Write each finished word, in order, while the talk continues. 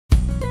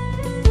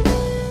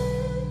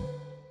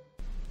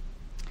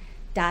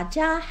大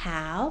家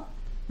好.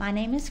 My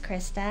name is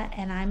Krista,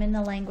 and I'm in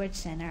the Language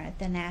Center at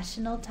the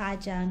National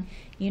Taichung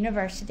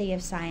University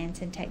of Science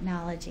and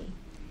Technology.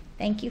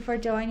 Thank you for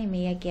joining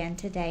me again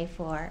today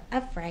for A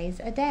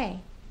Phrase a Day.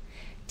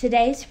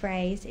 Today's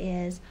phrase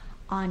is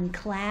on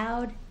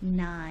cloud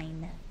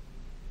nine.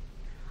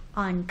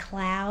 On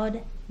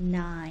cloud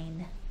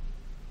nine.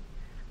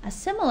 A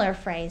similar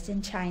phrase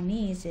in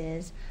Chinese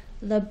is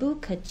了不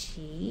可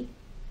及.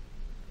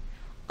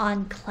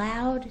 On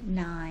cloud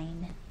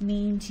nine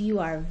means you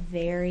are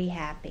very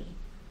happy.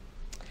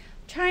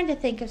 I'm trying to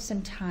think of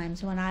some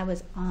times when I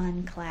was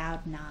on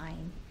cloud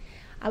nine.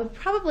 I would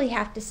probably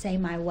have to say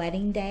my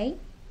wedding day.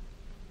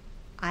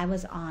 I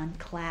was on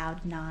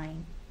cloud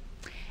nine.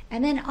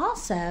 And then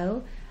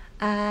also,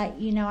 I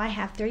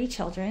have 3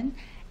 children,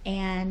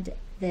 and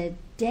the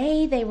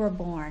day they were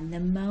born, the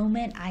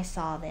moment I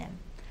saw them,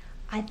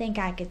 I think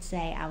I could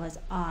say I was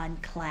on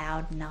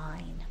cloud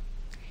nine.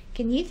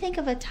 Can you think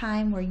of a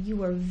time where you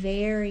were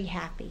very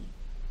happy?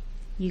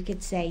 You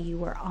could say you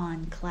were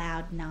on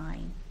cloud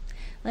nine.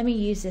 Let me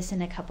use this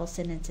in a couple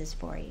sentences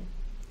for you.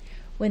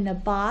 When the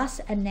boss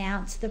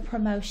announced the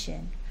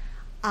promotion,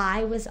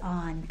 I was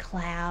on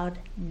cloud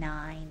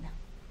nine.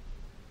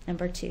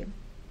 Number 2.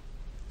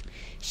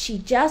 She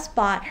just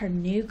bought her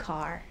new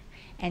car,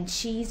 and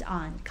she's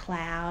on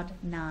cloud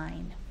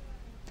nine.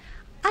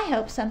 I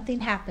hope something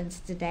happens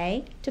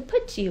today to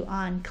put you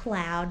on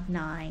cloud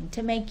nine,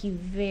 to make you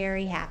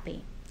very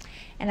happy.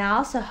 And I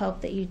also hope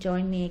that you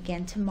join me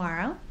again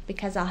tomorrow,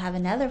 because I'll have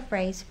another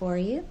phrase for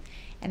you.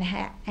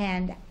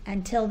 And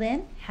until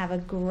then, have a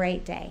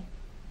great day.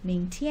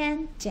 明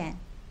天见.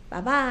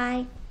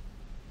 Bye-bye.